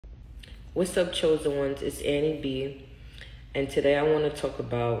What's up, chosen ones? It's Annie B, and today I want to talk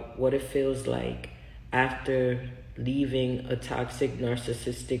about what it feels like after leaving a toxic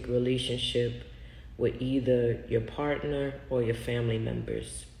narcissistic relationship with either your partner or your family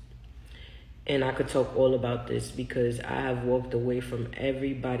members. And I could talk all about this because I have walked away from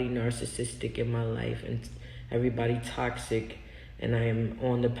everybody narcissistic in my life and everybody toxic, and I am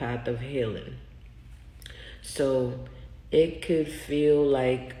on the path of healing. So it could feel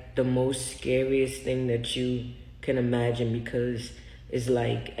like the most scariest thing that you can imagine, because it's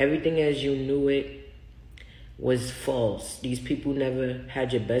like everything as you knew it was false. These people never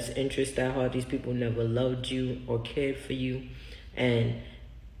had your best interest at heart. These people never loved you or cared for you. And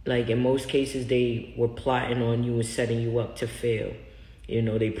like in most cases, they were plotting on you and setting you up to fail. You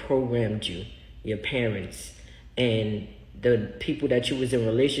know, they programmed you, your parents, and the people that you was in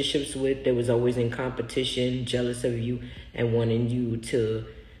relationships with. They was always in competition, jealous of you, and wanting you to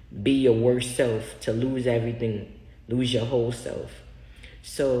be your worst self, to lose everything, lose your whole self.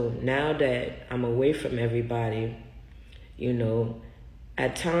 So now that I'm away from everybody,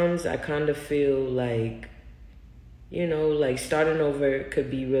 at times I kind of feel like, like starting over could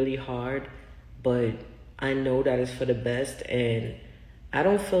be really hard, but I know that it's for the best, and I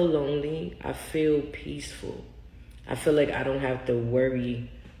don't feel lonely. I feel peaceful. I feel like I don't have to worry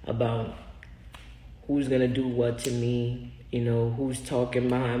about who's going to do what to me, who's talking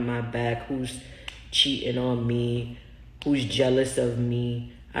behind my back, who's cheating on me, who's jealous of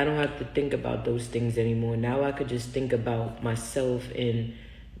me. I don't have to think about those things anymore. Now I could just think about myself and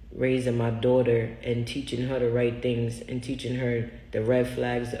raising my daughter and teaching her the right things and teaching her the red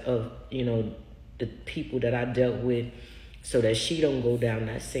flags of, the people that I dealt with, so that she don't go down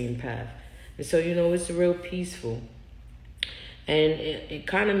that same path. And so, it's real peaceful. And it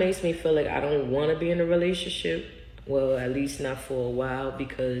kind of makes me feel like I don't want to be in a relationship. Well, at least not for a while,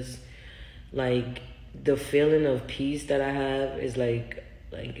 because like the feeling of peace that I have is like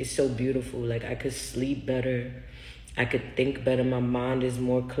it's so beautiful. Like I could sleep better. I could think better. My mind is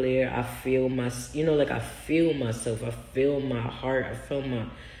more clear. I feel I feel myself. I feel my heart. I feel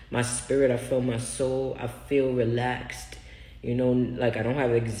my spirit. I feel my soul. I feel relaxed. Like I don't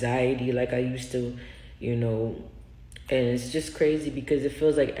have anxiety like I used to, And it's just crazy because it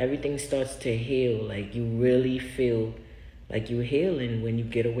feels like everything starts to heal. Like you really feel like you're healing when you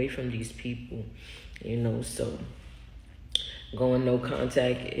get away from these people, So going no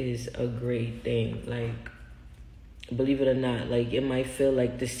contact is a great thing. Like, believe it or not, like it might feel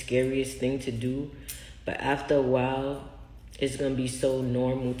like the scariest thing to do, but after a while, it's going to be so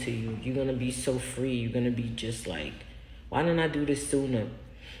normal to you. You're going to be so free. You're going to be just like, why didn't I do this sooner?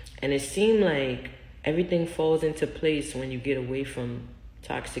 And it seemed like everything falls into place when you get away from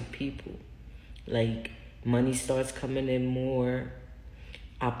toxic people. Like money starts coming in more,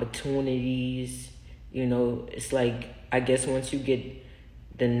 opportunities, it's like, I guess once you get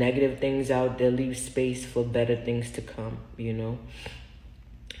the negative things out, there leaves space for better things to come, And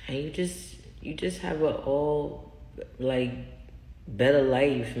you just have a all like better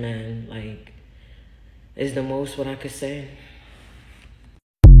life, man. Like, is the most what I could say.